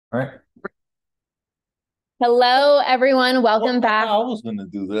All right. Hello, everyone. Well, Welcome back. I was going to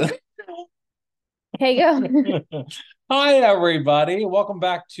do this. Okay, go. Hi, everybody. Welcome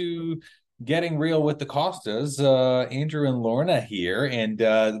back to Getting Real with the Costas. Andrew and Lorna here,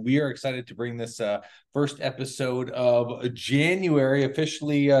 and we are excited to bring this first episode of January.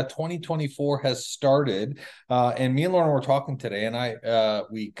 Officially, 2024 has started, and me and Lorna were talking today, and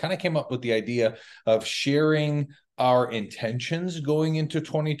we kind of came up with the idea of sharing our intentions going into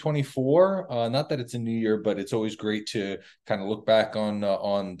 2024. Not that it's a new year, but it's always great to kind of look back on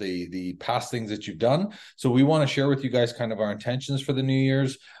the past things that you've done. So we want to share with you guys kind of our intentions for the New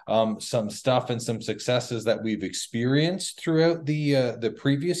Year's, some stuff and some successes that we've experienced throughout the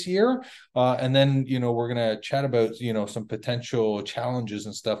previous year, and then we're gonna chat about some potential challenges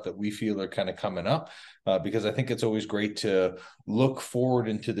and stuff that we feel are kind of coming up. Because I think it's always great to look forward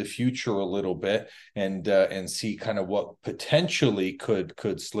into the future a little bit and see kind of what potentially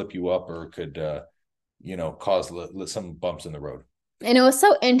could slip you up or could cause some bumps in the road. And it was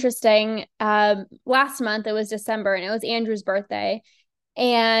so interesting. Last month, it was December, and it was Andrew's birthday.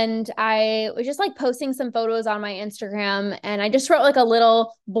 And I was just like posting some photos on my Instagram, and I just wrote like a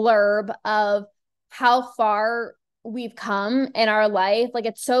little blurb of how far we've come in our life. Like,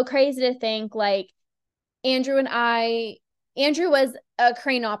 it's so crazy to think, like, Andrew and I, Andrew was a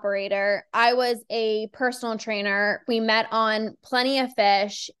crane operator. I was a personal trainer. We met on Plenty of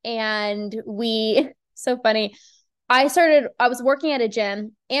Fish, and so funny. I was working at a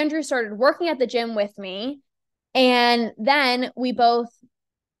gym. Andrew started working at the gym with me. And then we both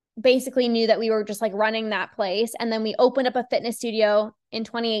basically knew that we were just like running that place. And then we opened up a fitness studio in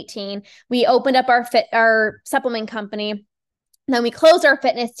 2018. We opened up our supplement company. Then we closed our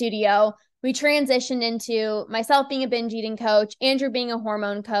fitness studio. We transitioned into myself being a binge eating coach, Andrew being a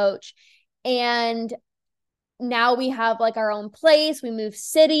hormone coach. And now we have like our own place. We move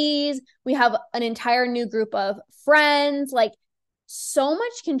cities. We have an entire new group of friends. Like, so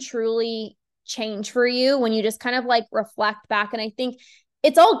much can truly change for you when you just kind of like reflect back. And I think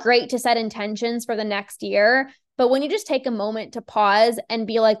it's all great to set intentions for the next year. But when you just take a moment to pause and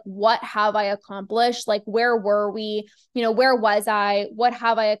be like, what have I accomplished? Like, where were we? Where was I? What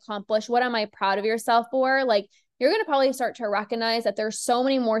have I accomplished? What am I proud of yourself for? Like, you're going to probably start to recognize that there's so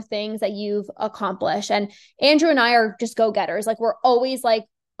many more things that you've accomplished. And Andrew and I are just go-getters. Like, we're always like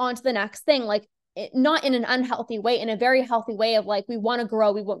on to the next thing. Like, not in an unhealthy way, in a very healthy way of like, we want to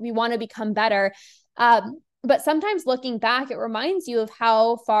grow, we want to become better. But sometimes looking back, it reminds you of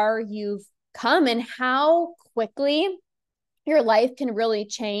how far you've come and how quickly your life can really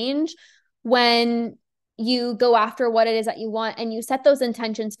change when you go after what it is that you want and you set those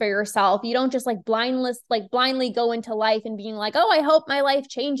intentions for yourself. You don't just like blindly go into life and being like, oh, I hope my life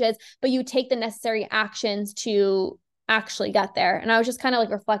changes, but you take the necessary actions to actually get there. And I was just kind of like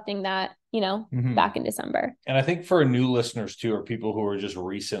reflecting that, Mm-hmm. back in December. And I think for new listeners too, or people who are just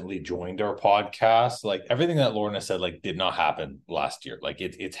recently joined our podcast, like everything that Lorna said, like did not happen last year. Like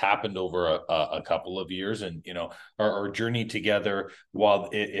it's happened over a couple of years, and our journey together, while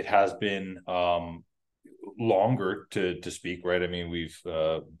it has been longer to speak, right? I mean, we've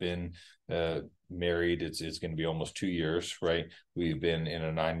been married. It's going to be almost 2 years, right? We've been in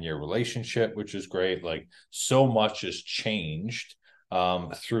a 9-year relationship, which is great. Like so much has changed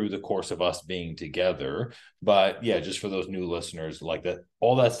through the course of us being together. But yeah, just for those new listeners, like that,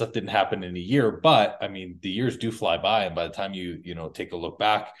 all that stuff didn't happen in a year. But I mean, the years do fly by, and by the time you take a look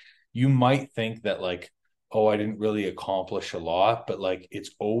back, you might think that like, oh, I didn't really accomplish a lot, but like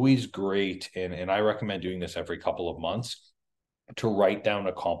it's always great. And I recommend doing this every couple of months to write down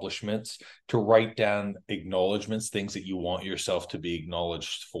accomplishments, to write down acknowledgments, things that you want yourself to be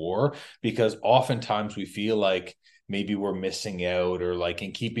acknowledged for, because oftentimes we feel like maybe we're missing out, or like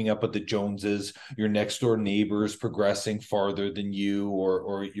in keeping up with the Joneses, your next door neighbor is progressing farther than you,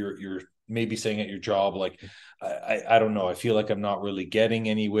 or you're maybe saying at your job, like, I don't know, I feel like I'm not really getting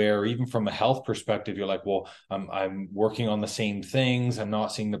anywhere. Or even from a health perspective, you're like, well, I'm working on the same things. I'm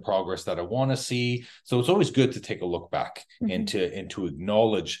not seeing the progress that I want to see. So it's always good to take a look back and Mm-hmm. to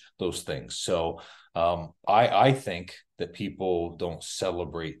acknowledge those things. So I think that people don't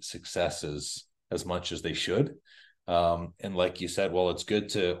celebrate successes as much as they should. And like you said, well, it's good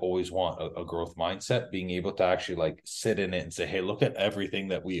to always want a growth mindset, being able to actually like sit in it and say, hey, look at everything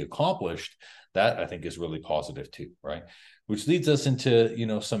that we accomplished. That I think is really positive too, right? Which leads us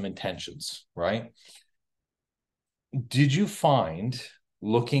into, some intentions, right? Did you find,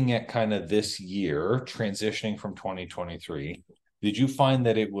 looking at kind of this year, transitioning from 2023, did you find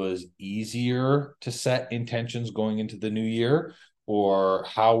that it was easier to set intentions going into the new year? Or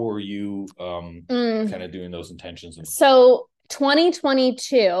how were you Mm. kind of doing those intentions? So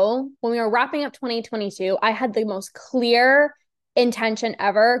 2022, when we were wrapping up 2022, I had the most clear intention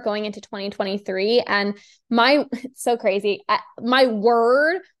ever going into 2023. And it's so crazy. My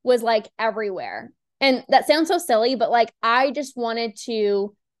word was like everywhere. And that sounds so silly, but like I wanted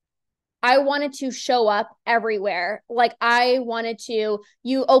to show up everywhere. Like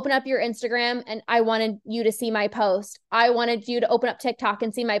you open up your Instagram and I wanted you to see my post. I wanted you to open up TikTok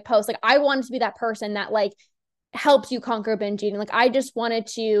and see my post. Like I wanted to be that person that like helps you conquer binge eating. Like I just wanted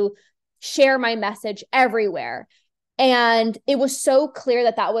to share my message everywhere. And it was so clear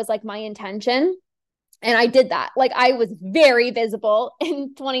that that was like my intention. And I did that. Like I was very visible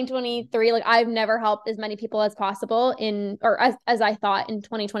in 2023. Like I've never helped as many people as possible as I thought in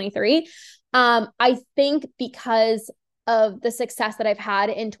 2023. I think because of the success that I've had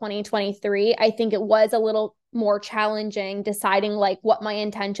in 2023, I think it was a little more challenging deciding like what my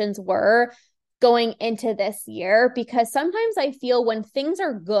intentions were going into this year, because sometimes I feel when things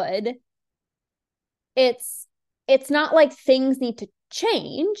are good, it's not like things need to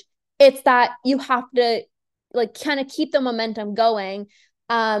change. It's that you have to like kind of keep the momentum going.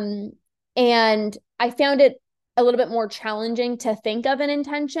 And I found it a little bit more challenging to think of an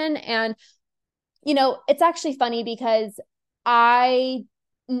intention. And it's actually funny because I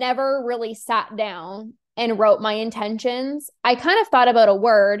never really sat down and wrote my intentions. I kind of thought about a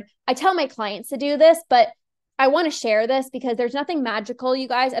word. I tell my clients to do this, but I want to share this because there's nothing magical, you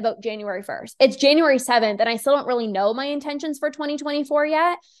guys, about January 1st. It's January 7th, and I still don't really know my intentions for 2024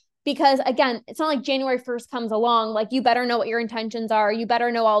 yet. Because again, it's not like January 1st comes along, like you better know what your intentions are. You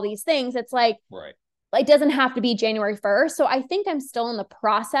better know all these things. It's like, right. It doesn't have to be January 1st. So I think I'm still in the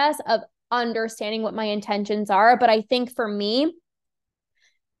process of understanding what my intentions are. But I think for me,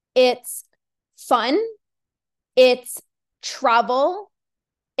 it's fun, it's travel,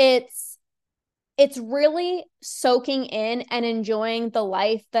 it's really soaking in and enjoying the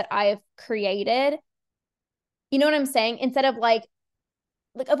life that I've created. You know what I'm saying? Instead of like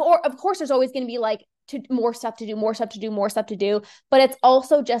of course there's always going to be like more stuff to do, but it's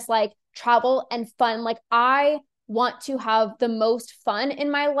also just like travel and fun. Like I want to have the most fun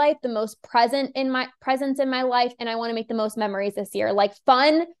in my life, the most presence in my life, and I want to make the most memories this year. Like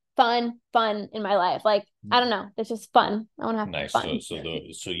fun in my life. Like I don't know, it's just fun. I want to have Nice. fun.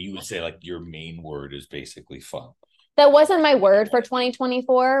 So you would say like your main word is basically fun. That wasn't my word for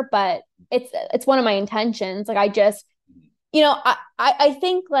 2024, but it's one of my intentions. Like I just, I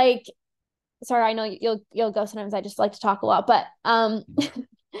think like, sorry, I know you'll go sometimes. I just like to talk a lot, but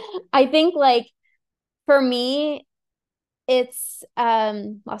I think like for me, it's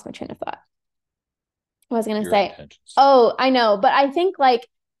lost my train of thought. What was I gonna Your say? intentions. Oh, I know, but I think like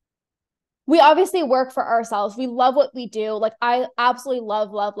we obviously work for ourselves. We love what we do. Like I absolutely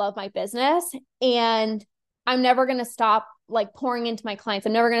love my business, and I'm never gonna stop like pouring into my clients.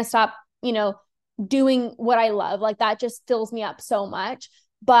 I'm never gonna stop, doing what I love. Like that just fills me up so much.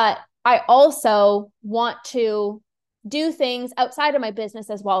 But I also want to do things outside of my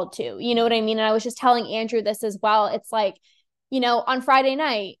business as well too. You know what I mean? And I was just telling Andrew this as well. It's like, on Friday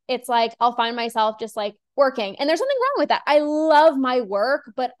night, it's like I'll find myself just like working. And there's nothing wrong with that. I love my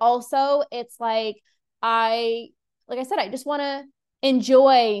work, but also it's like like I said, I just want to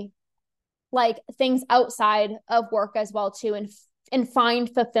enjoy like things outside of work as well too, and find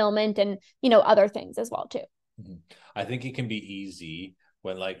fulfillment and other things as well too. Mm-hmm. I think it can be easy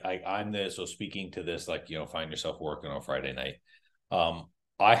when like I'm this, so speaking to this, like, find yourself working on Friday night.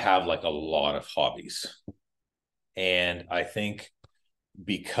 I have like a lot of hobbies. And I think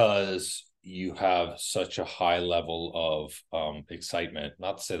because you have such a high level of excitement,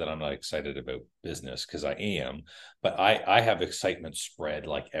 not to say that I'm not excited about business, because I am, but I have excitement spread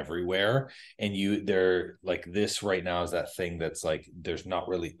like everywhere. And they're like, this right now is that thing that's like there's not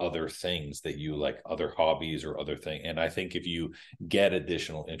really other things that you like, other hobbies or other thing. And I think if you get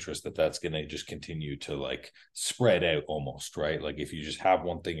additional interest, that's going to just continue to like spread out almost, right? Like if you just have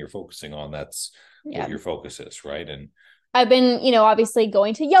one thing you're focusing on, that's what your focus is, right? And I've been, obviously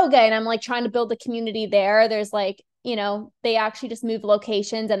going to yoga, and I'm like trying to build a community there. There's like, they actually just moved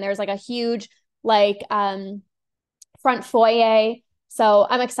locations, and there's like a huge like front foyer. So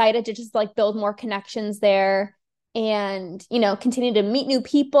I'm excited to just like build more connections there, and, continue to meet new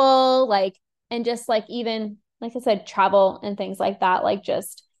people, like, and just like even like I said, travel and things like that. Like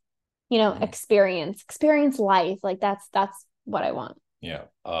just, experience life. Like that's what I want. Yeah.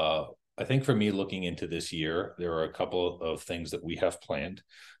 I think for me, looking into this year, there are a couple of things that we have planned.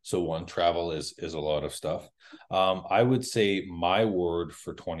 So one, travel is a lot of stuff. I would say my word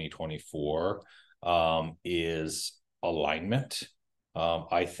for 2024 is alignment.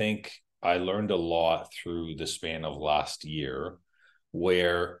 I think I learned a lot through the span of last year,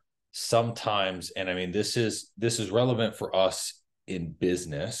 where sometimes, and I mean, this is relevant for us in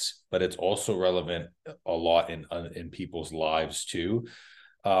business, but it's also relevant a lot in people's lives too.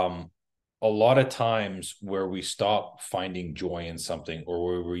 Um, a lot of times where we stop finding joy in something, or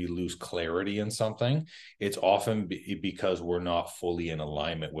where we lose clarity in something, it's often because we're not fully in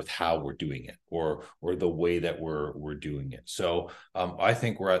alignment with how we're doing it, or the way that we're doing it. So I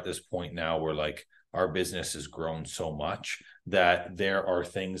think we're at this point now where like our business has grown so much that there are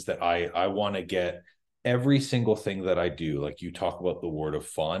things that I want to get every single thing that I do. Like you talk about the word of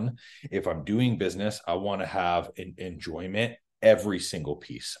fun. If I'm doing business, I want to have an enjoyment every single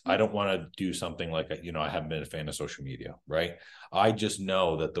piece. I don't want to do something like, I haven't been a fan of social media, right? I just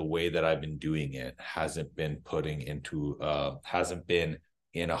know that the way that I've been doing it hasn't been hasn't been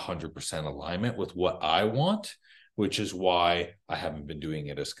in 100% alignment with what I want, which is why I haven't been doing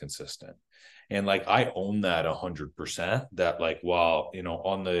it as consistent. And like, I own that 100%, that like, while,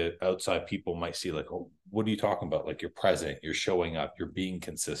 on the outside, people might see like, oh, what are you talking about? Like, you're present, you're showing up, you're being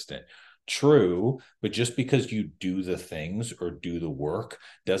consistent. True, but just because you do the things or do the work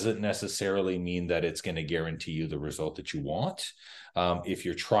doesn't necessarily mean that it's going to guarantee you the result that you want, if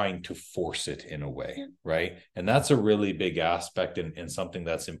you're trying to force it in a way, right? And that's a really big aspect, and something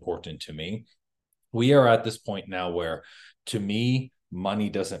that's important to me. We are at this point now where, to me, money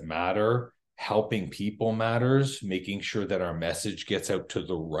doesn't matter. Helping people matters. Making sure that our message gets out to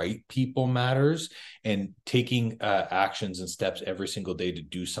the right people matters. And taking actions and steps every single day to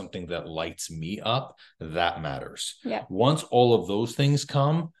do something that lights me up, that matters. Yeah. Once all of those things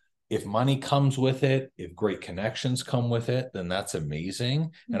come, if money comes with it, if great connections come with it, then that's amazing.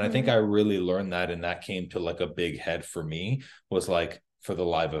 Mm-hmm. And I think I really learned that, and that came to like a big head for me, was like for the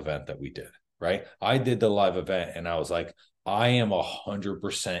live event that we did, right? I did the live event and I was like, I am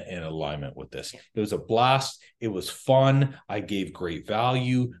 100% in alignment with this. It was a blast. It was fun. I gave great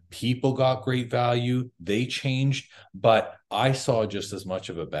value. People got great value. They changed, but I saw just as much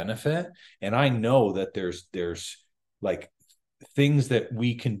of a benefit. And I know that there's like things that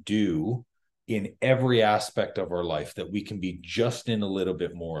we can do in every aspect of our life that we can be just in a little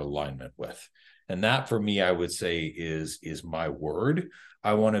bit more alignment with. And that, for me, I would say is my word.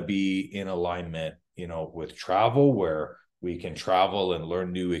 I want to be in alignment, with travel, where we can travel and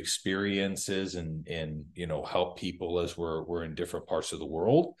learn new experiences and help people as we're in different parts of the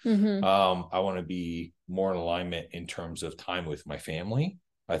world. Mm-hmm. I want to be more in alignment in terms of time with my family.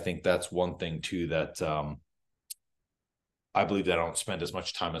 I think that's one thing too, that I believe that I don't spend as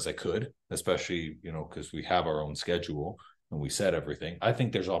much time as I could, especially, because we have our own schedule and we set everything. I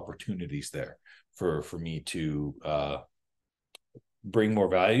think there's opportunities there for me to bring more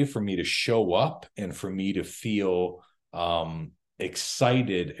value, for me to show up, and for me to feel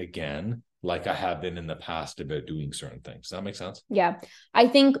excited again, like I have been in the past, about doing certain things. Does that make sense? Yeah. I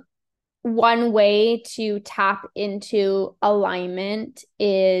think one way to tap into alignment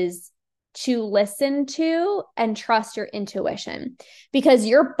is to listen to and trust your intuition, because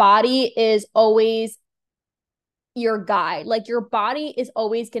your body is always your guide. Like, your body is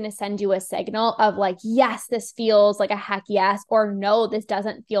always going to send you a signal of like, yes, this feels like a heck yes, or no, this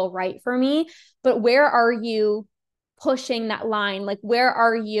doesn't feel right for me. But where are you pushing that line? Like, where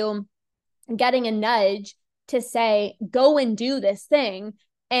are you getting a nudge to say, go and do this thing?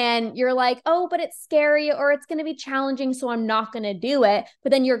 And you're like, oh, but it's scary, or it's going to be challenging, so I'm not going to do it.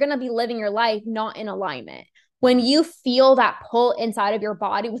 But then you're going to be living your life not in alignment. When you feel that pull inside of your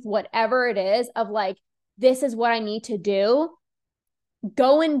body with whatever it is, of like, this is what I need to do,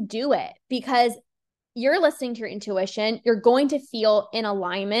 go and do it, because you're listening to your intuition. You're going to feel in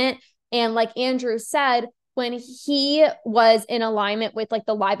alignment. And like Andrew said, when he was in alignment with like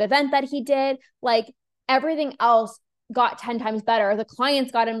the live event that he did, like everything else got 10 times better. The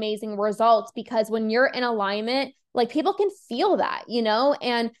clients got amazing results, because when you're in alignment, like people can feel that,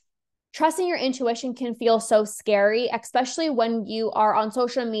 and trusting your intuition can feel so scary, especially when you are on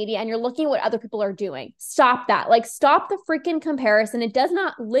social media and you're looking at what other people are doing. Stop that. Like, stop the freaking comparison. It does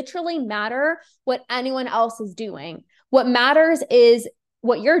not literally matter what anyone else is doing. What matters is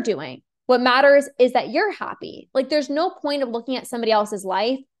what you're doing. What matters is that you're happy. Like, there's no point of looking at somebody else's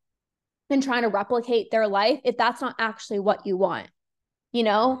life and trying to replicate their life if that's not actually what you want,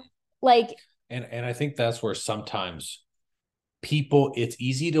 like. And I think that's where sometimes people, it's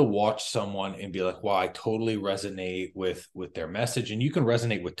easy to watch someone and be like, wow, I totally resonate with their message. And you can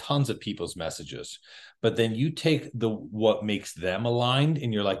resonate with tons of people's messages, but then you take what makes them aligned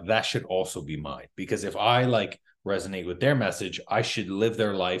and you're like, that should also be mine. Because if I like resonate with their message. I should live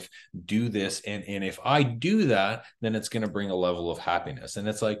their life, do this. And if I do that, then it's going to bring a level of happiness. And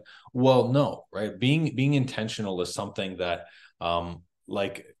it's like, well, no, right. Being intentional is something that,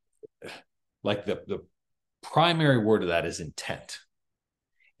 like the primary word of that is intent.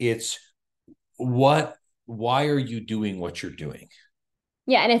 It's why are you doing what you're doing?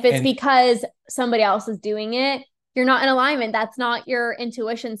 Yeah. And if it's And because somebody else is doing it, you're not in alignment. That's not your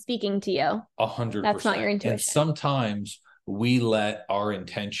intuition speaking to you. 100%. That's not your intuition. And sometimes we let our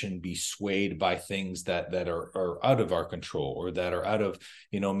intention be swayed by things that are out of our control, or that are out of,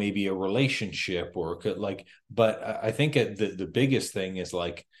 maybe a relationship, or like, but I think the biggest thing is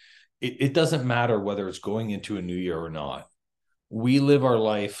like, it doesn't matter whether it's going into a new year or not. We live our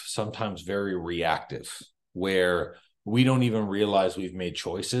life sometimes very reactive, where we don't even realize we've made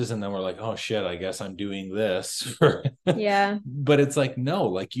choices, and then we're like, oh shit, I guess I'm doing this. Yeah. But it's like, no,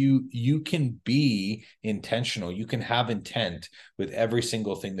 like you can be intentional, you can have intent with every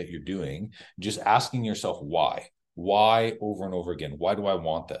single thing that you're doing, just asking yourself why over and over again. Why do I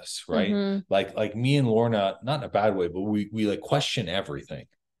want this? Right. Mm-hmm. Like me and Lorna, not in a bad way, but we like question everything.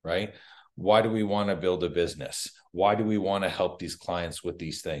 Right. Why do we want to build a business? Why do we want to help these clients with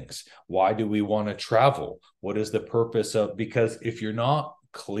these things? Why do we want to travel? What is the purpose of? Because if you're not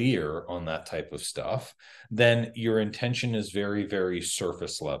clear on that type of stuff, then your intention is very, very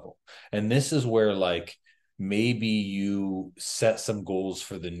surface level. And this is where, like, maybe you set some goals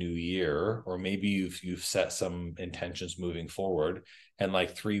for the new year, or maybe you've set some intentions moving forward, and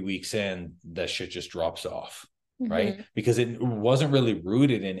like 3 weeks in, that shit just drops off. Right. Mm-hmm. Because it wasn't really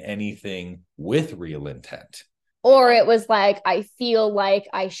rooted in anything with real intent. Or it was like, I feel like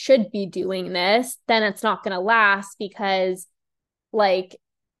I should be doing this, then it's not going to last, because like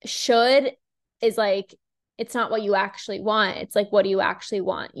should is like, it's not what you actually want. It's like, what do you actually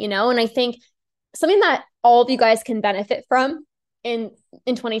want? And I think something that all of you guys can benefit from in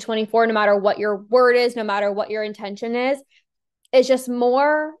 2024, no matter what your word is, no matter what your intention is just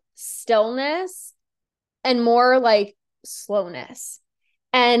more stillness and more like slowness.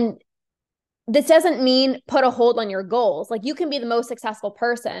 And this doesn't mean put a hold on your goals. Like, you can be the most successful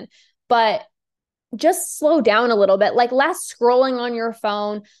person, but just slow down a little bit. Like, less scrolling on your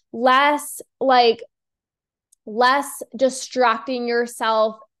phone, less distracting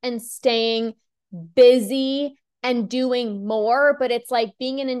yourself and staying busy and doing more. But it's like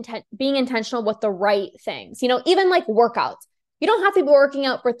being intentional with the right things. Even like workouts. You don't have to be working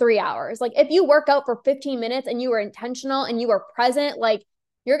out for 3 hours. Like, if you work out for 15 minutes and you were intentional and you were present, like,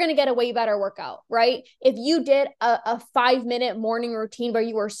 you're going to get a way better workout, right? If you did a 5-minute morning routine where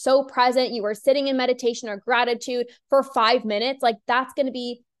you were so present, you were sitting in meditation or gratitude for 5 minutes, like, that's going to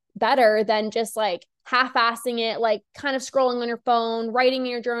be better than just like half-assing it, like kind of scrolling on your phone, writing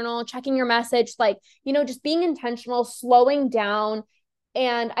in your journal, checking your message, like, just being intentional, slowing down.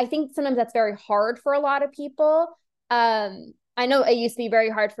 And I think sometimes that's very hard for a lot of people. I know it used to be very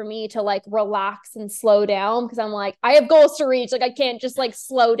hard for me to like relax and slow down, because I'm like, I have goals to reach. Like, I can't just like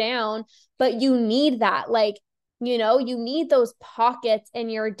slow down, but you need that. Like, you need those pockets in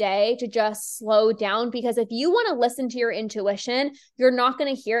your day to just slow down, because if you want to listen to your intuition, you're not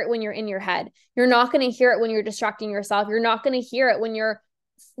going to hear it when you're in your head. You're not going to hear it when you're distracting yourself. You're not going to hear it when you're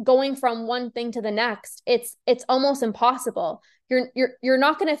going from one thing to the next. It's almost impossible. You're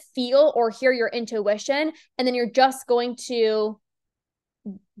not going to feel or hear your intuition, and then you're just going to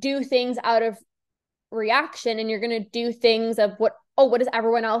do things out of reaction, and you're going to do things of what is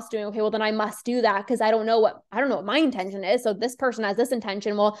everyone else doing? Okay, well then I must do that, because I don't know what my intention is. So this person has this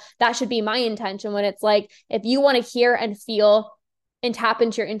intention. Well, that should be my intention. When it's like, if you want to hear and feel and tap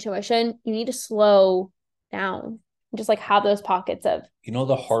into your intuition, you need to slow down. Just like have those pockets of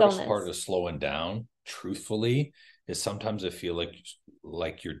the hardest stillness. part of slowing down, truthfully, is sometimes I feel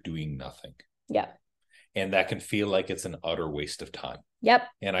like you're doing nothing. Yeah. And that can feel like it's an utter waste of time. Yep.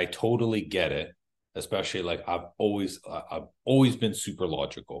 And I totally get it, especially like I've always been super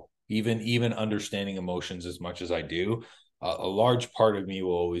logical, even understanding emotions as much as I do. A large part of me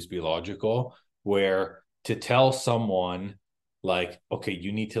will always be logical, where to tell someone like, okay,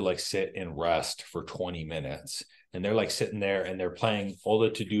 you need to like sit and rest for 20 minutes. And they're like sitting there and they're playing all the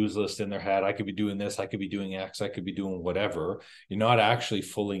to-dos list in their head. I could be doing this. I could be doing X. I could be doing whatever. You're not actually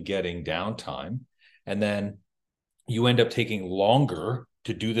fully getting downtime. And then you end up taking longer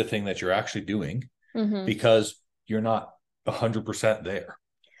to do the thing that you're actually doing, because you're not 100% there.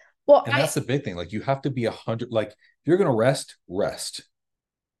 Well, and that's the big thing. Like, you have to be 100. Like, if you're going to rest.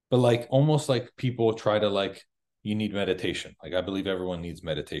 But like, almost like people try to like, you need meditation. Like, I believe everyone needs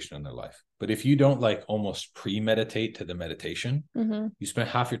meditation in their life. But if you don't like almost premeditate to the meditation, you spend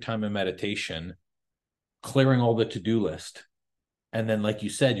half your time in meditation clearing all the to-do list. And then, like you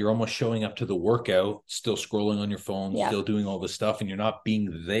said, you're almost showing up to the workout, still scrolling on your phone, Yeah. still doing all this stuff, and you're not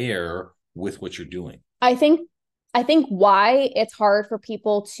being there with what you're doing. I think why it's hard for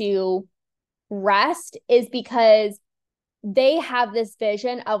people to rest is because they have this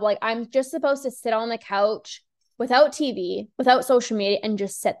vision of like, I'm just supposed to sit on the couch without TV, without social media, and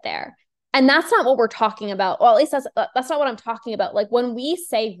just sit there. And that's not what we're talking about. Well, at least that's not what I'm talking about. Like when we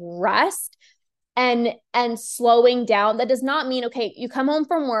say rest and slowing down, that does not mean, okay, you come home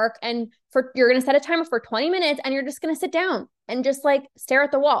from work and you're going to set a timer for 20 minutes and you're just going to sit down and just like stare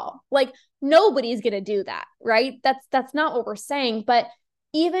at the wall. Like nobody's going to do that, right? That's not what we're saying. But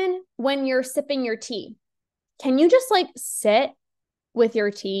even when you're sipping your tea, can you just like sit with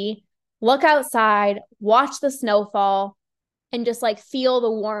your tea, look outside, watch the snowfall, and just like feel the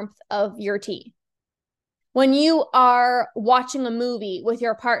warmth of your tea? When you are watching a movie with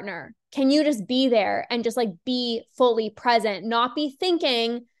your partner, can you just be there and just like be fully present, not be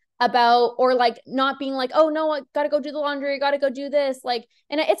thinking about, or like not being like, oh no, I gotta go do the laundry, I gotta go do this. Like,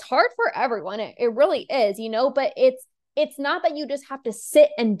 and it's hard for everyone. It really is, but it's not that you just have to sit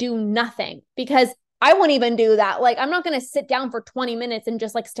and do nothing, because I wouldn't even do that. Like, I'm not going to sit down for 20 minutes and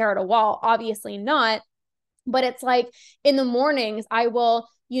just like stare at a wall. Obviously not. But it's like in the mornings, I will,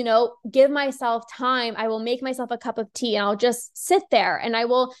 give myself time. I will make myself a cup of tea and I'll just sit there and I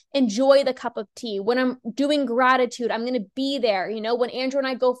will enjoy the cup of tea. When I'm doing gratitude, I'm going to be there. When Andrew and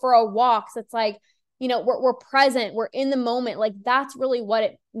I go for our walks, it's like, we're present, we're in the moment. Like that's really what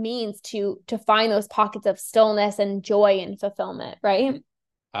it means to find those pockets of stillness and joy and fulfillment, right?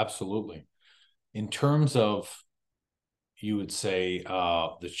 Absolutely. In terms of, you would say,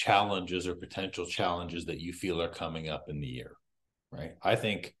 the challenges or potential challenges that you feel are coming up in the year, right? I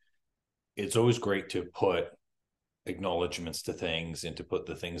think it's always great to put acknowledgments to things and to put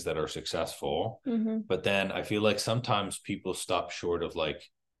the things that are successful. Mm-hmm. But then I feel like sometimes people stop short of like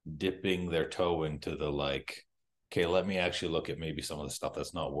dipping their toe into the like, okay, let me actually look at maybe some of the stuff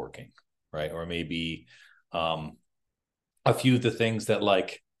that's not working, right? Or maybe a few of the things that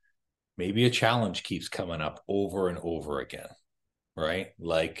like maybe a challenge keeps coming up over and over again, right?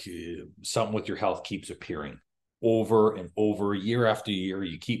 Like something with your health keeps appearing over and over, year after year.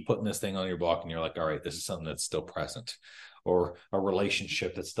 You keep putting this thing on your block and you're like, all right, this is something that's still present, or a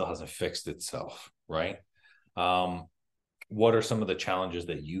relationship that still hasn't fixed itself, right? What are some of the challenges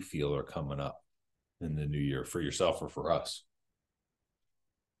that you feel are coming up in the new year for yourself or for us?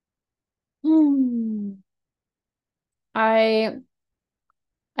 I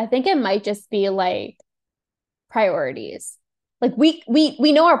I think it might just be like priorities. Like we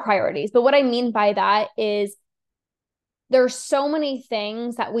know our priorities, but what I mean by that is there's so many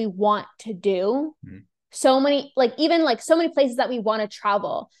things that we want to do. Mm-hmm. So many, like even like so many places that we want to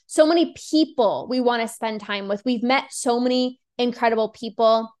travel, so many people we want to spend time with. We've met so many incredible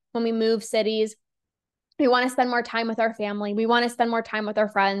people when we move cities. We want to spend more time with our family. We want to spend more time with our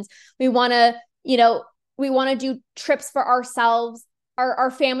friends. We want to, we want to do trips for ourselves.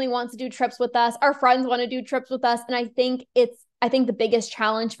 Our family wants to do trips with us. Our friends want to do trips with us. And I think the biggest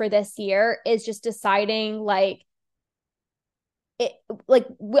challenge for this year is just deciding like,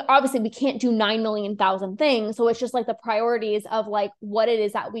 obviously we can't do 9 million thousand things. So it's just like the priorities of like what it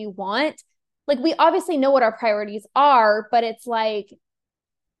is that we want. Like we obviously know what our priorities are, but it's like,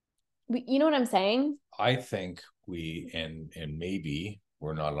 you know what I'm saying? I think and maybe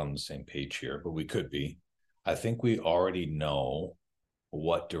we're not on the same page here, but we could be. I think we already know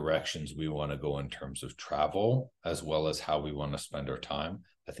what directions we want to go in terms of travel, as well as how we want to spend our time.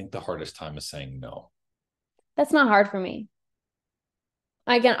 I think the hardest time is saying no. That's not hard for me.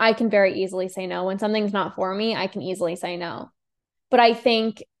 I can very easily say no. When something's not for me, I can easily say no. But I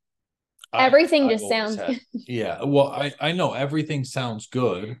think everything just sounds good. Yeah. Well, I know everything sounds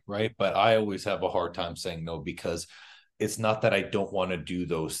good, right? But I always have a hard time saying no, because it's not that I don't want to do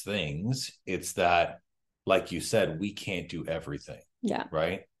those things. It's that, like you said, we can't do everything. Yeah.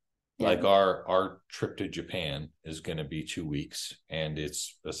 Right. Yeah. Like our trip to Japan is going to be 2 weeks, and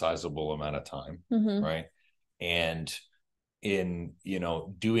it's a sizable amount of time. Mm-hmm. Right. And in,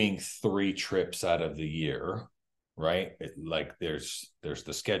 doing 3 trips out of the year, right? Like there's the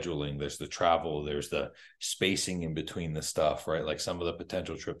scheduling, there's the travel, there's the spacing in between the stuff, right? Like some of the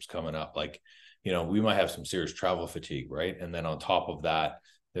potential trips coming up, like, we might have some serious travel fatigue, right? And then on top of that,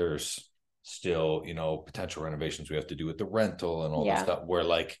 there's still, potential renovations we have to do with the rental and all this stuff, where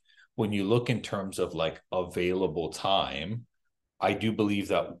like, when you look in terms of like available time, I do believe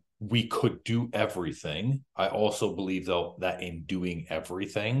that we could do everything. I also believe, though, that in doing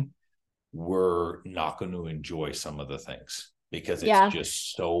everything, we're not going to enjoy some of the things. because it's Yeah.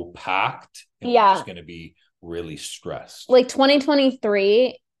 just so packed and we're Yeah. just going to be really stressed. Like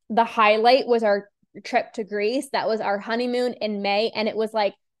 2023, the highlight was our trip to Greece. That was our honeymoon in May. And it was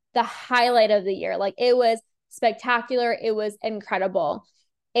like the highlight of the year. Like it was spectacular. It was incredible.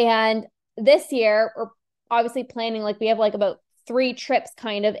 And this year, we're obviously planning, like we have like about 3 trips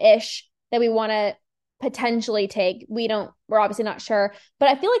kind of ish that we want to potentially take. We're obviously not sure. But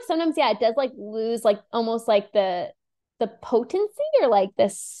I feel like sometimes, yeah, it does like lose like almost like the potency or like the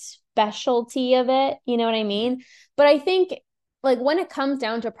specialty of it. You know what I mean? But I think like when it comes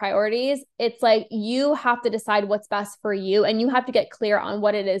down to priorities, it's like you have to decide what's best for you and you have to get clear on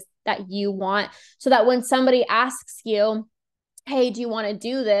what it is that you want so that when somebody asks you, "Hey, do you want to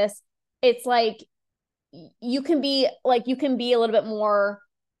do this?" It's like you can be a little bit more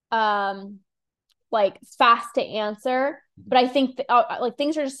um like fast to answer. But I think like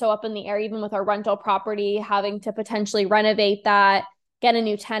things are just so up in the air, even with our rental property, having to potentially renovate that, get a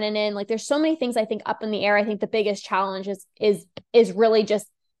new tenant in. Like there's so many things I think up in the air. I think the biggest challenge is really just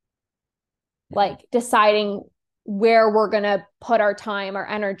like deciding where we're gonna put our time, our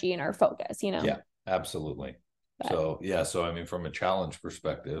energy, and our focus. Yeah, absolutely. But So yeah, so I mean, from a challenge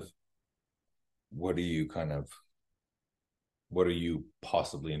perspective, what do you kind of what are you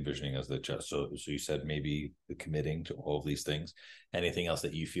possibly envisioning as the chess? So you said maybe committing to all of these things. Anything else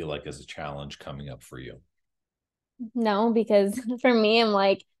that you feel like is a challenge coming up for you? no, because for me, I'm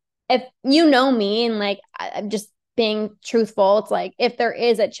like, if you know me and like I'm just being truthful, it's like if there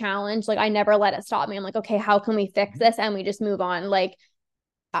is a challenge, like I never let it stop me. I'm like, okay, how can we fix this? And we just move on. Like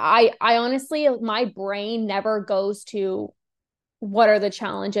I honestly, my brain never goes to what are the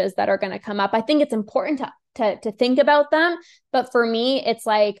challenges that are going to come up. I think it's important to think about them, but for me, it's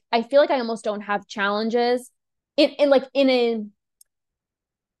like I feel like I almost don't have challenges in like in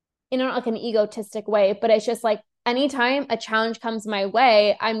like an egotistic way, but it's just like anytime a challenge comes my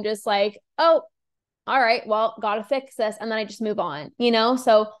way, I'm just like, oh, all right, well, gotta fix this, and then I just move on, you know.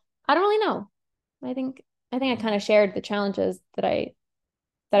 So I don't really know. I think I kind of shared the challenges that I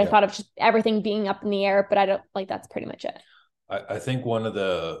Yeah. thought of just everything being up in the air, but I don't like that's pretty much it. I think one of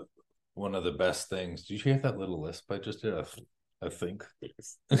the best things. Did you hear that little lisp I just did? I think.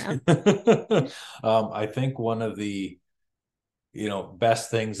 No. I think one of the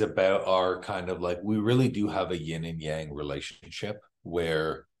best things about our kind of like we really do have a yin and yang relationship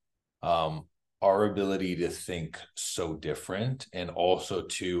where um our ability to think so different and also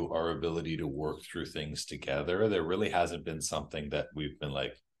to our ability to work through things together, there really hasn't been something that we've been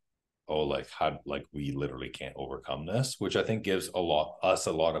like, oh, like how like we literally can't overcome this, which I think gives a lot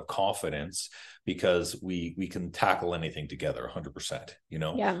of confidence because we can tackle anything together 100%,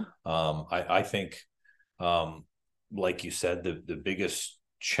 Yeah. I think um like you said, the biggest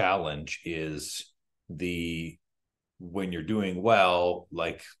challenge is the when you're doing well,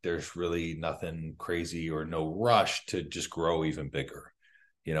 like there's really nothing crazy or no rush to just grow even bigger,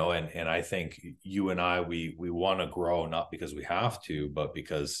 and I think you and I we want to grow not because we have to, but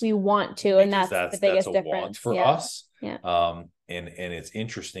We want to, and that's the that's biggest a want difference. for Yeah. us. Yeah. And it's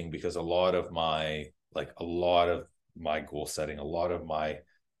interesting because a lot of my goal setting, a lot of my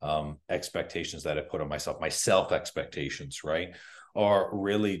expectations that I put on myself, my self expectations, right, are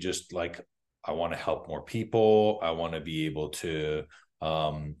really just like I want to help more people. I want to be able to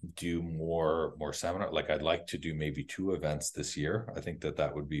do more seminar. Like I'd like to do maybe 2 events this year. I think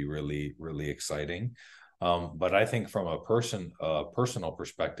that would be really really exciting. But I think from a personal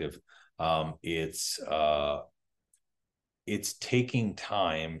perspective, it's taking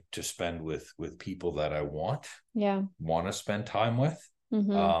time to spend with people that I Yeah. want to spend time with.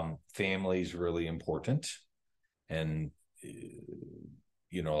 Mm-hmm. Family is really important, and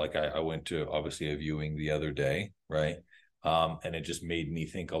like I went to obviously a viewing the other day, right? And it just made me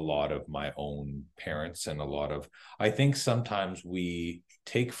think a lot of my own parents and a lot of I think sometimes we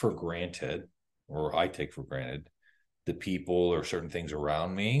take for granted, or I take for granted, the people or certain things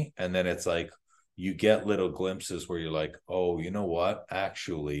around me, and then it's like you get little glimpses where you're like, oh, you know what,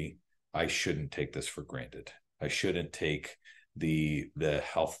 actually I shouldn't take this for granted. I shouldn't take the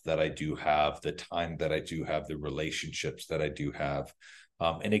health that I do have, the time that I do have, the relationships that I do have.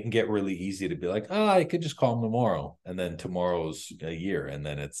 And it can get really easy to be like, oh, I could just call them tomorrow, and then tomorrow's a year, and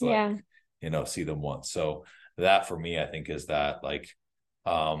then it's like, Yeah. see them once. So that for me, I think is that like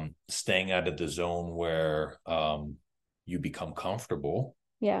staying out of the zone where you become comfortable,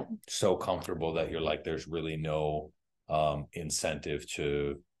 Yeah. so comfortable that you're like, there's really no incentive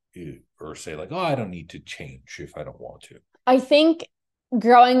to or say like, oh, I don't need to change if I don't want to. I think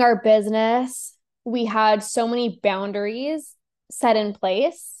growing our business, we had so many boundaries set in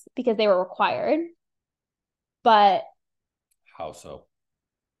place because they were required. But How so?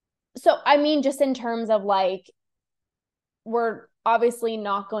 So, I mean, just in terms of like, we're obviously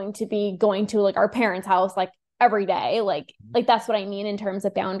not going to be going to like our parents' house like every day. Like that's what I mean in terms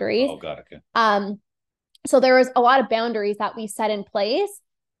of boundaries. Oh, got it. Okay. Um, so there was a lot of boundaries that we set in place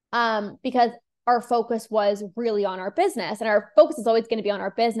because our focus was really on our business, and our focus is always going to be on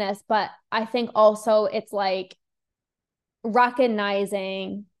our business. But I think also it's like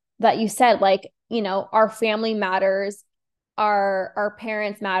recognizing that you said, like, you know, our family matters, our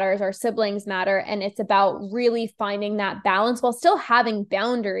parents matters, our siblings matter, and it's about really finding that balance while still having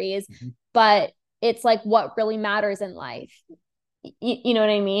boundaries. Mm-hmm. But it's like what really matters in life. You know what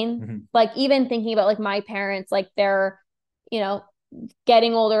I mean? Mm-hmm. Like even thinking about like my parents, like they're, you know,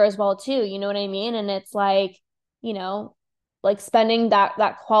 getting older as well too, you know what I mean? And it's like, you know, like spending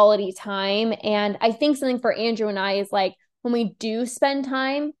that quality time. And I think something for Andrew and I is like when we do spend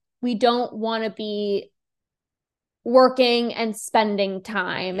time, we don't want to be working and spending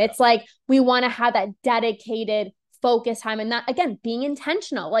time. Yeah. It's like we want to have that dedicated focus time, and that again being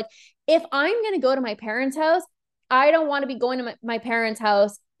intentional. Like if I'm going to go to my parents' house, I don't want to be going to my parents'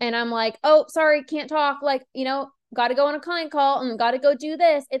 house and I'm like, oh, sorry, can't talk. Like, you know, got to go on a client call and got to go do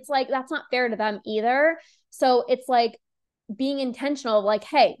this. It's like that's not fair to them either. So it's like being intentional, like,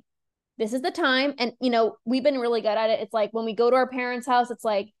 hey, this is the time. And, you know, we've been really good at it. It's like when we go to our parents' house, it's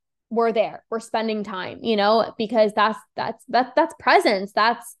like we're there, we're spending time, you know, because that's presence.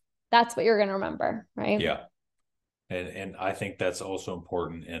 That's what you're going to remember. Right. Yeah. And I think that's also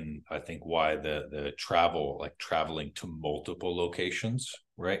important. And I think why the travel, like traveling to multiple locations,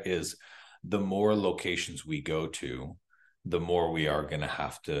 right, is the more locations we go to, the more we are going to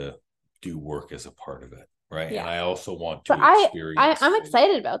have to do work as a part of it. Right. Yeah. And I also want But to experience. I'm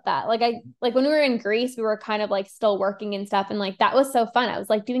excited about that. Like like when we were in Greece, we were kind of like still working and stuff. And like that was so fun. I was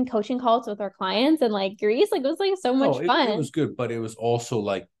like doing coaching calls with our clients and like Greece, like it was like so No, much it fun. was good, but it was also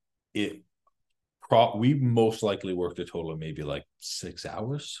like it we most likely worked a total of maybe like 6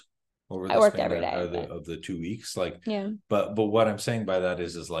 hours over I the worked span every day, of the but 2 weeks. Like, yeah. but what I'm saying by that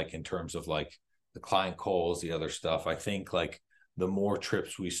is like in terms of like the client calls, the other stuff, I think like the more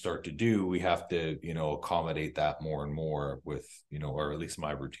trips we start to do, we have to, you know, accommodate that more and more with, you know, or at least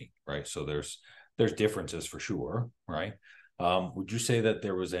my routine, right? So there's differences for sure, right? Would you say that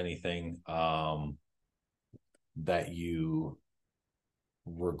there was anything that you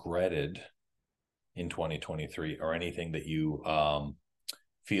regretted in 2023, or anything that you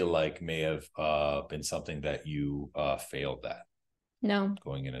feel like may have been something that you failed at No,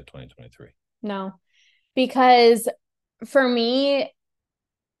 going into 2023? no. Because for me,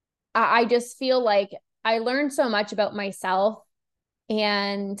 I just feel like I learned so much about myself.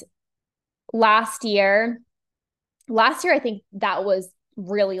 And last year, I think that was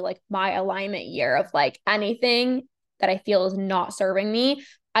really like my alignment year of like anything that I feel is not serving me.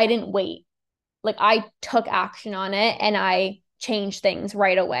 I didn't wait. Like I took action on it and I changed things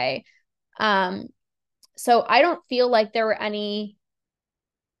right away. Um, so I don't feel like there were any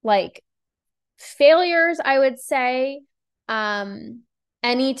like failures, I would say. Um,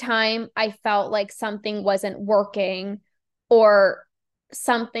 Anytime I felt like something wasn't working or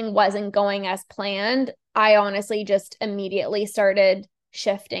something wasn't going as planned, I honestly just immediately started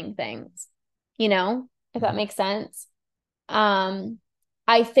shifting things, you know, if that Mm-hmm. makes sense. Um,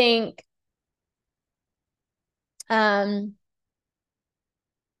 I think, um,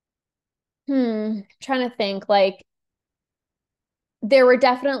 trying to think like there were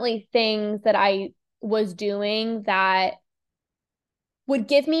definitely things that I was doing that would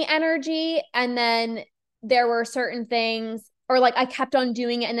give me energy. And then there were certain things, or like I kept on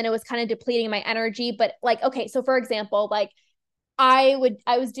doing it and then it was kind of depleting my energy. But like, okay, so for example, like I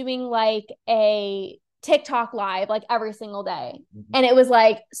was doing like a TikTok live like every single day. Mm-hmm. And it was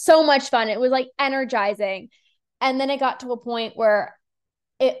like so much fun. It was like energizing. And then it got to a point where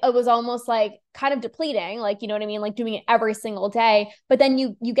it was almost like kind of depleting, like, you know what I mean? Like doing it every single day. But then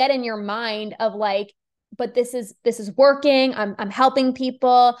you get in your mind of like, but this is working. I'm helping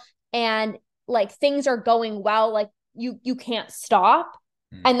people and like things are going well. Like you can't stop.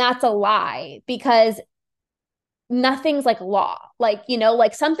 Mm-hmm. And that's a lie because nothing's like law. Like, you know,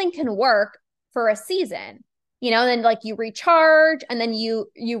 like something can work for a season, you know, and then like you recharge and then you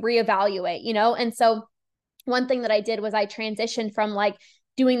reevaluate, you know? And so one thing that I did was I transitioned from like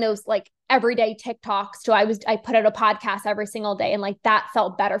doing those like everyday TikToks to I put out a podcast every single day and like that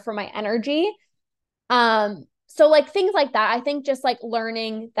felt better for my energy. So like things like that. I think just like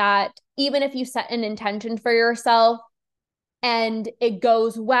learning that even if you set an intention for yourself and it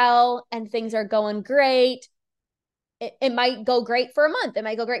goes well and things are going great, it might go great for a month. It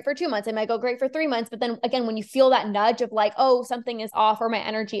might go great for 2 months. It might go great for 3 months. But then again, when you feel that nudge of like, oh, something is off or my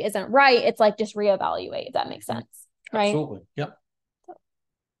energy isn't right, it's like just reevaluate, if that makes sense. Right. Absolutely. Yep.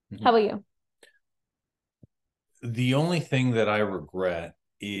 How about you? The only thing that I regret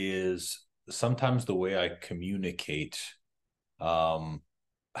is sometimes the way I communicate how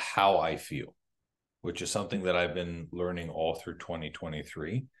I feel, which is something that I've been learning all through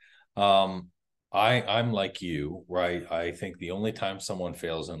 2023. I'm like you, right? I think the only time someone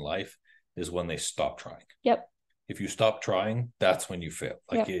fails in life is when they stop trying. Yep. If you stop trying, that's when you fail.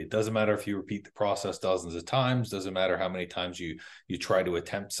 Like, Yep. it doesn't matter if you repeat the process dozens of times, doesn't matter how many times you try to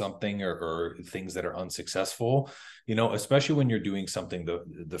attempt something, or things that are unsuccessful, especially when you're doing something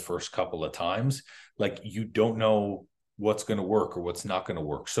the first couple of times, like, you don't know what's going to work or what's not going to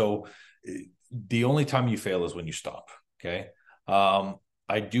work. So the only time you fail is when you stop. Okay.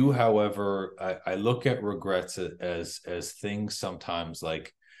 I do, however, I look at regrets as things sometimes,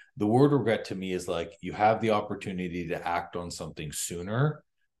 like, the word regret to me is like, you have the opportunity to act on something sooner,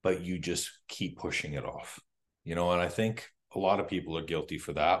 but you just keep pushing it off, and I think a lot of people are guilty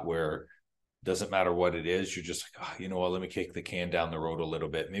for that, where it doesn't matter what it is. You're just like, oh, you know what, let me kick the can down the road a little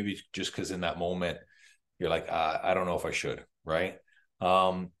bit. Maybe just because in that moment you're like, I don't know if I should. Right.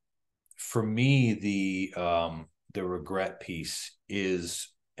 For me, the regret piece is,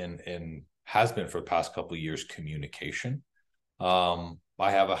 and has been for the past couple of years, communication. I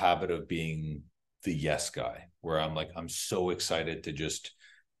have a habit of being the yes guy, where I'm like, I'm so excited to just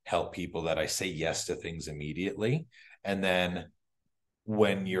help people that I say yes to things immediately. And then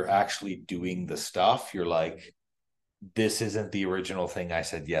when you're actually doing the stuff, you're like, this isn't the original thing I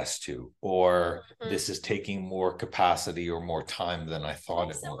said yes to, or this is taking more capacity or more time than I thought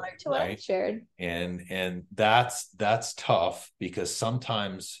it would. To what I shared. And that's tough, because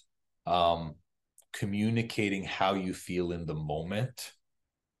sometimes communicating how you feel in the moment,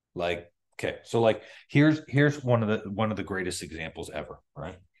 like, okay, so like, here's one of the greatest examples ever,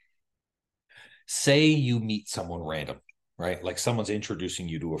 right? Say you meet someone random, right? Like, someone's introducing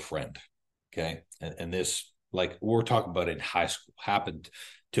you to a friend. Okay. And this, like, we're talking about in high school, happened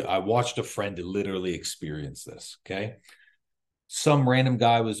to, I watched a friend literally experience this. Okay. Some random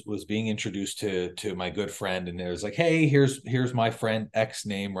guy was being introduced to my good friend, and it was like, hey, here's my friend X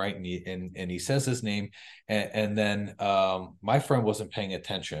name, right? And he says his name, and then my friend wasn't paying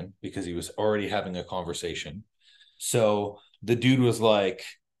attention because he was already having a conversation. So the dude was like,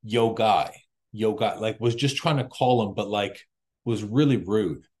 yo guy, like, was just trying to call him, but like, was really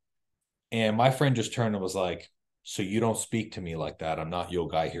rude. And my friend just turned and was like, so you don't speak to me like that. I'm not yo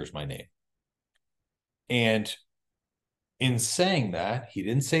guy. Here's my name. And in saying that, he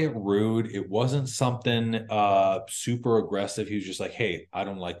didn't say it rude. It wasn't something super aggressive. He was just like, hey, I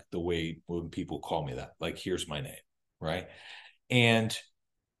don't like the way when people call me that. Like, here's my name. Right. And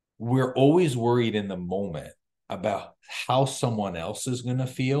we're always worried in the moment about how someone else is going to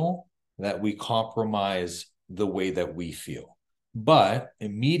feel, that we compromise the way that we feel. But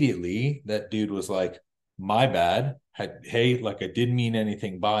immediately that dude was like, my bad. Hey, like, I didn't mean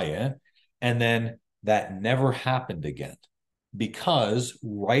anything by it. And then that never happened again, because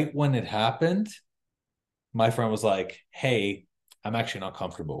right when it happened, my friend was like, hey, I'm actually not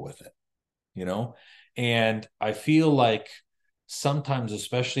comfortable with it, you know? And I feel like sometimes,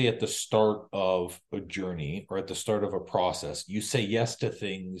 especially at the start of a journey or at the start of a process, you say yes to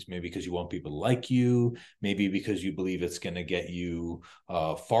things, maybe because you want people to like you, maybe because you believe it's going to get you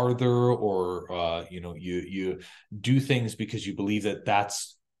farther, or you do things because you believe that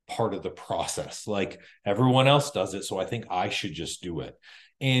that's part of the process. Like, everyone else does it, so I think I should just do it.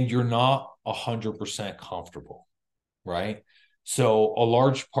 And you're not 100% comfortable, right? So a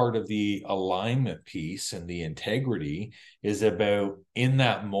large part of the alignment piece and the integrity is about, in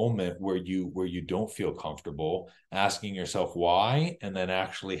that moment where you don't feel comfortable, asking yourself why, and then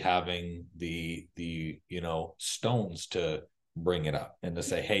actually having the stones to bring it up and to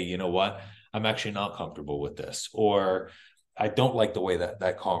say, hey, you know what, I'm actually not comfortable with this, or I don't like the way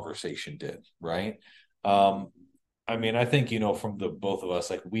that conversation did, right? I mean, I think, from the both of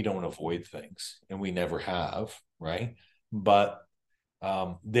us, like, we don't avoid things, and we never have, right? But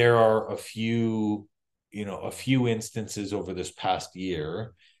there are a few instances over this past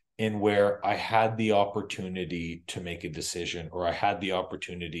year in where I had the opportunity to make a decision, or I had the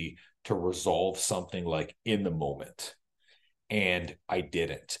opportunity to resolve something, like, in the moment, and I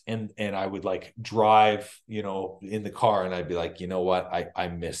didn't. And I would, like, drive, in the car, and I'd be like, you know what, I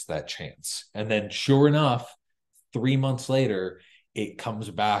missed that chance. And then sure enough, 3 months later, it comes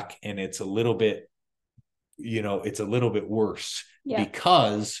back, and it's a little bit worse, Yeah.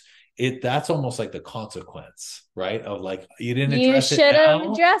 because that's almost like the consequence, right? Of like, you didn't You address it should have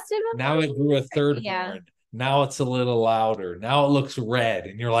now. addressed it Now it grew a before. third Yeah. horn. Now it's a little louder. Now it looks red.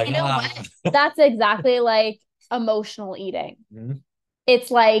 And you're like, You know ah. what? That's exactly like emotional eating. Mhm.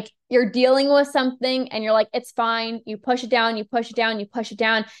 It's like you're dealing with something and you're like, it's fine. You push it down, you push it down, you push it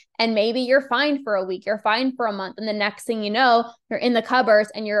down. And maybe you're fine for a week, you're fine for a month. And the next thing you know, you're in the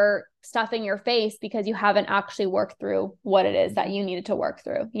cupboards and you're stuffing your face because you haven't actually worked through what it is that you needed to work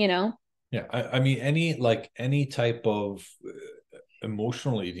through, you know? Yeah. I mean, any type of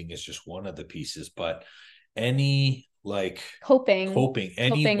emotional eating is just one of the pieces, but any like Coping, coping,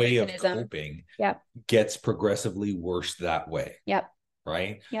 any coping way of mechanism. coping Yep. gets progressively worse that way. Yep.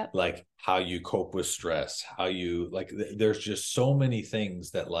 Right? Yep. Like how you cope with stress, how you like there's just so many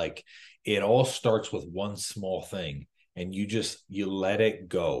things that like it all starts with one small thing, and you let it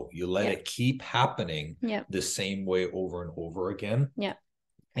go. You let Yep. it keep happening Yep. the same way over and over again. Yep.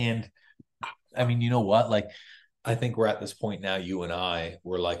 And I mean, you know what? Like I think we're at this point now, you and I,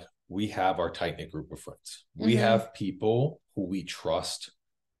 we're like, we have our tight knit group of friends. We Mm-hmm. have people who we trust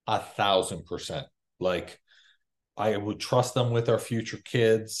 1,000%. Like I would trust them with our future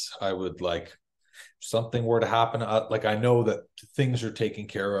kids. I would like something were to happen. Like I know that things are taken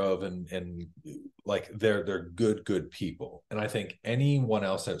care of, and like they're good people. And I think anyone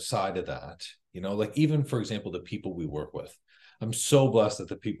else outside of that, you know, like even for example, the people we work with, I'm so blessed that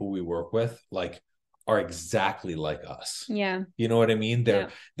the people we work with like are exactly like us. Yeah. You know what I mean? Yeah.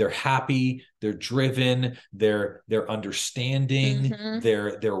 They're happy, they're driven, they're understanding, Mm-hmm.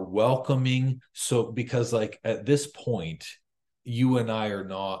 they're welcoming. So because like at this point, you and I are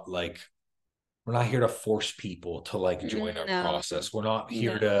not like we're not here to force people to like join our No. process. We're not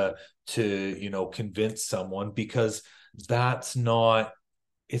here No. to you know convince someone, because that's not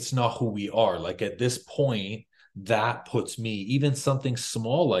it's not who we are. Like at this point, that puts me, even something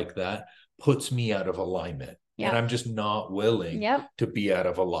small like that, puts me out of alignment. And Yeah. I'm just not willing Yep. to be out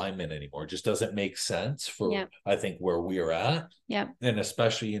of alignment anymore. It just doesn't make sense for, Yeah. I think, where we are at. Yeah. And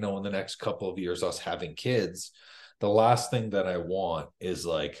especially, you know, in the next couple of years, us having kids, the last thing that I want is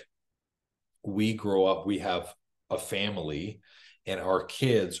like we grow up, we have a family, and our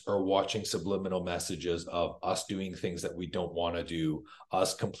kids are watching subliminal messages of us doing things that we don't want to do,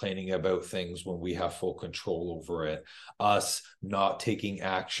 us complaining about things when we have full control over it, us not taking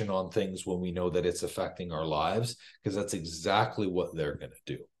action on things when we know that it's affecting our lives, because that's exactly what they're going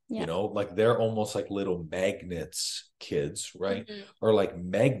to do. Yeah. You know, like they're almost like little magnets, kids, right? Mm-hmm. Are like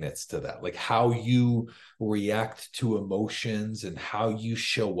magnets to that. Like how you react to emotions and how you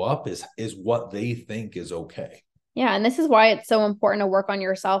show up is what they think is okay. Yeah, and this is why it's so important to work on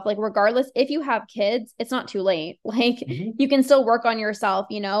yourself. Like, regardless, if you have kids, it's not too late. Like, Mhm. you can still work on yourself,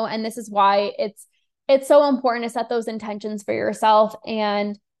 you know? And this is why it's so important to set those intentions for yourself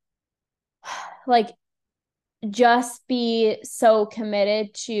and like just be so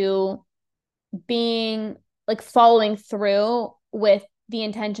committed to being like following through with the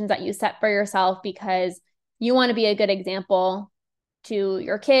intentions that you set for yourself, because you want to be a good example to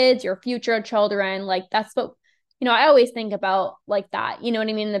your kids, your future children. Like that's what, you know, I always think about like that, you know what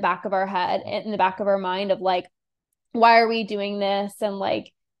I mean? In the back of our head, in the back of our mind of like, why are we doing this? And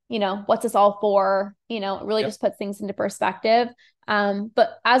like, you know, what's this all for? You know, it really Yep. just puts things into perspective.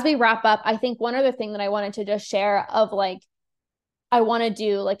 But as we wrap up, I think one other thing that I wanted to just share of like, I want to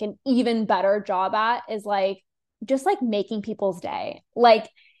do like an even better job at is like, just like making people's day. Like,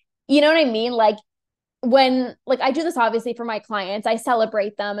 you know what I mean? Like, when like I do this obviously for my clients, I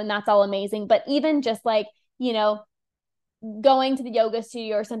celebrate them and that's all amazing. But even just like, you know, going to the yoga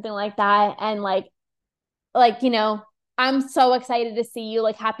studio or something like that and you know, I'm so excited to see you,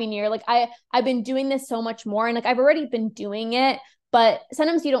 like happy new year. Like I've been doing this so much more and like I've already been doing it, but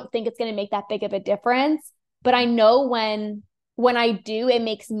sometimes you don't think it's going to make that big of a difference. But I know when I do, it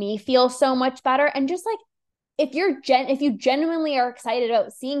makes me feel so much better. And just like if you genuinely are excited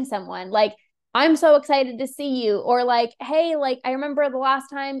about seeing someone, like I'm so excited to see you, or like, hey, like I remember the last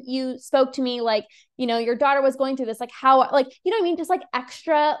time you spoke to me, like, you know, your daughter was going through this, like how, like, you know what I mean? Just like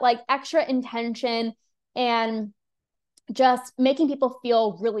extra intention and just making people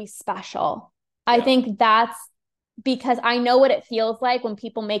feel really special. I Yeah. think that's because I know what it feels like when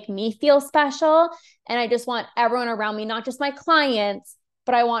people make me feel special. And I just want everyone around me, not just my clients,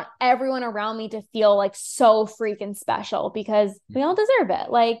 but I want everyone around me to feel like so freaking special because we all deserve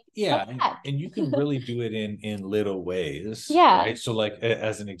it. Like, Yeah, what the heck? and you can really do it in little ways, Yeah. right? So like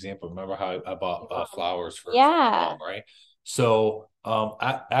as an example, remember how I bought flowers for my Yeah. mom, right? So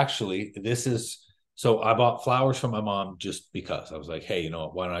actually this is So I bought flowers for my mom just because I was like, hey, you know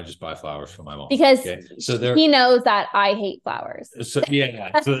what? Why don't I just buy flowers for my mom? Because okay. So he knows that I hate flowers. So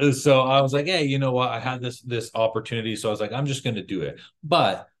yeah. So I was like, hey, you know what? I had this opportunity. So I was like, I'm just gonna do it.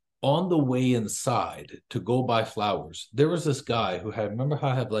 But on the way inside to go buy flowers, there was this guy who had, remember how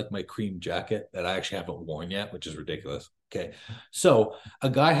I have like my cream jacket that I actually haven't worn yet, which is ridiculous. Okay. So a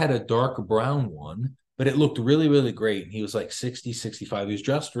guy had a dark brown one, but it looked really, really great. And he was like 60, 65. He was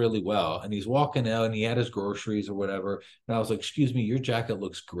dressed really well. And he's walking out and he had his groceries or whatever. And I was like, excuse me, your jacket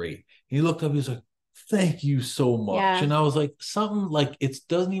looks great. And he looked up, he was like, thank you so much. Yeah. And I was like, something like it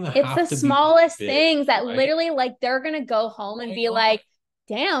doesn't even have to be. It's the smallest things that literally like they're gonna go home and be like,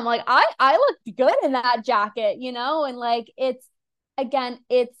 damn, like I looked good in that jacket, you know? And like it's again,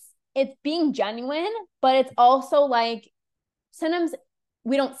 it's being genuine, but it's also like sometimes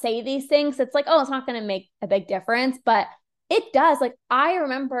we don't say these things. It's like, oh, it's not gonna make a big difference, but it does. Like I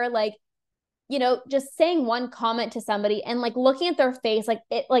remember like, you know, just saying one comment to somebody and like looking at their face, like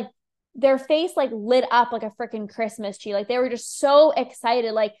it like their face like lit up like a freaking Christmas tree. Like they were just so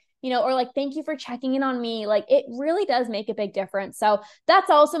excited, like, you know, or like, thank you for checking in on me. Like it really does make a big difference. So that's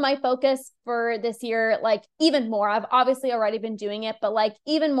also my focus for this year. Like even more, I've obviously already been doing it, but like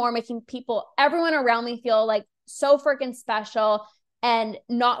even more making people, everyone around me feel like so freaking special and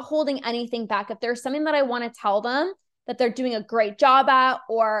not holding anything back. If there's something that I want to tell them that they're doing a great job at,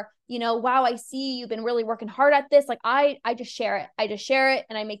 or, you know, wow, I see you've been really working hard at this. Like I just share it. I just share it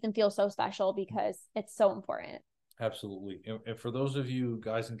and I make them feel so special because it's so important. Absolutely. And for those of you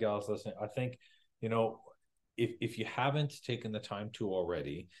guys and gals listening, I think, you know, if you haven't taken the time to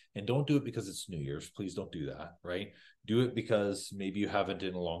already, and don't do it because it's New Year's, please don't do that, right? Do it because maybe you haven't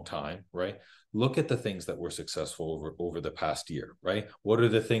in a long time, right? Look at the things that were successful over the past year, right? What are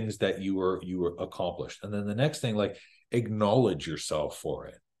the things that you were accomplished? And then the next thing, like acknowledge yourself for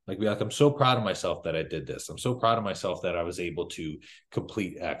it. Like, be like, I'm so proud of myself that I did this. I'm so proud of myself that I was able to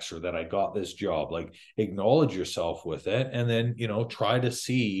complete X or that I got this job. Like, acknowledge yourself with it. And then, you know, try to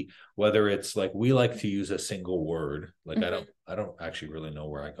see whether it's like, we like to use a single word. Like, mm-hmm. I don't actually really know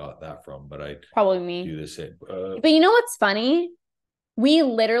where I got that from, but I probably me do this. But you know what's funny? We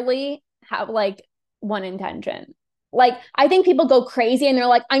literally have like one intention. Like, I think people go crazy and they're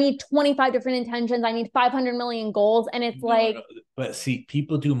like, I need 25 different intentions. I need 500 million goals. And it's like, but see,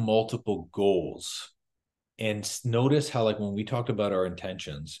 people do multiple goals. And notice how, like, when we talked about our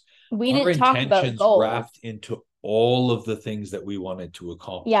intentions, we didn't talk about goals wrapped into all of the things that we wanted to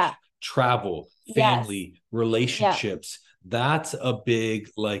accomplish. Yeah. Travel, family, yes. relationships. Yeah. That's a big,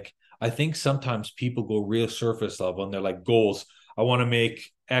 like, I think sometimes people go real surface level and they're like, goals. I want to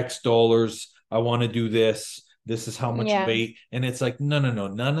make X dollars. I want to do this. This is how much weight. And it's like, no.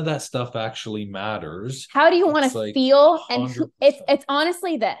 None of that stuff actually matters. How do you want to like feel? 100%. And who, it's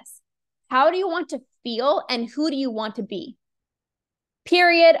honestly this. How do you want to feel and who do you want to be?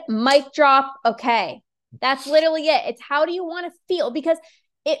 Period. Mic drop. Okay. That's literally it. It's how do you want to feel? Because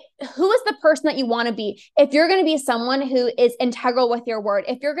who is the person that you want to be? If you're going to be someone who is integral with your word,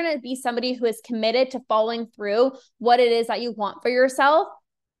 if you're going to be somebody who is committed to following through what it is that you want for yourself,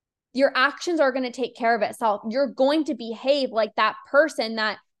 your actions are going to take care of itself. You're going to behave like that person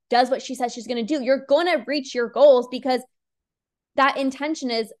that does what she says she's going to do. You're going to reach your goals because that intention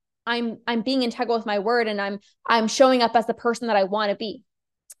is I'm being integral with my word and I'm showing up as the person that I want to be.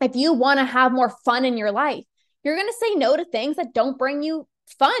 If you want to have more fun in your life, you're going to say no to things that don't bring you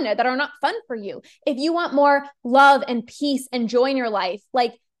fun, that are not fun for you. If you want more love and peace and joy in your life,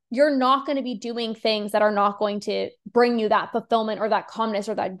 like, you're not going to be doing things that are not going to bring you that fulfillment or that calmness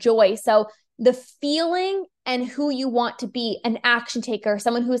or that joy. So the feeling and who you want to be, an action taker,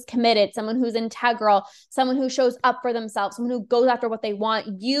 someone who's committed, someone who's integral, someone who shows up for themselves, someone who goes after what they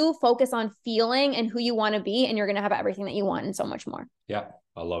want, you focus on feeling and who you want to be, and you're going to have everything that you want and so much more. Yeah,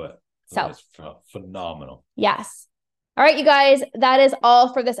 I love it. So it's phenomenal. Yes. All right, you guys, that is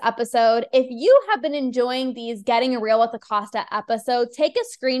all for this episode. If you have been enjoying these Getting Real with the Costa episodes, take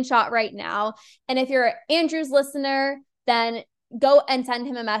a screenshot right now. And if you're Andrew's listener, then go and send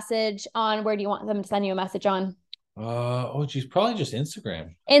him a message on, where do you want them to send you a message on? Geez, probably just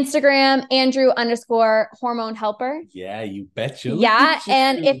Instagram. Instagram, Andrew_hormone helper. Yeah, you betcha. Yeah.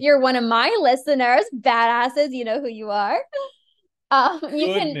 And if you're one of my listeners, badasses, you know who you are.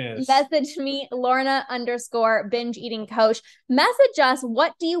 You can message me, Lorna_binge eating coach. Message us.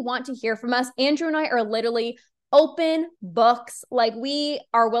 What do you want to hear from us? Andrew and I are literally open books. Like, we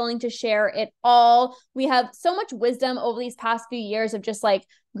are willing to share it all. We have so much wisdom over these past few years of just like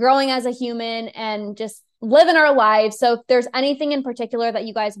growing as a human and just living our lives. So if there's anything in particular that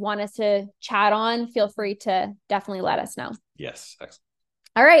you guys want us to chat on, feel free to definitely let us know. Yes. Excellent.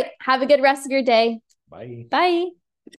 All right. Have a good rest of your day. Bye. Bye.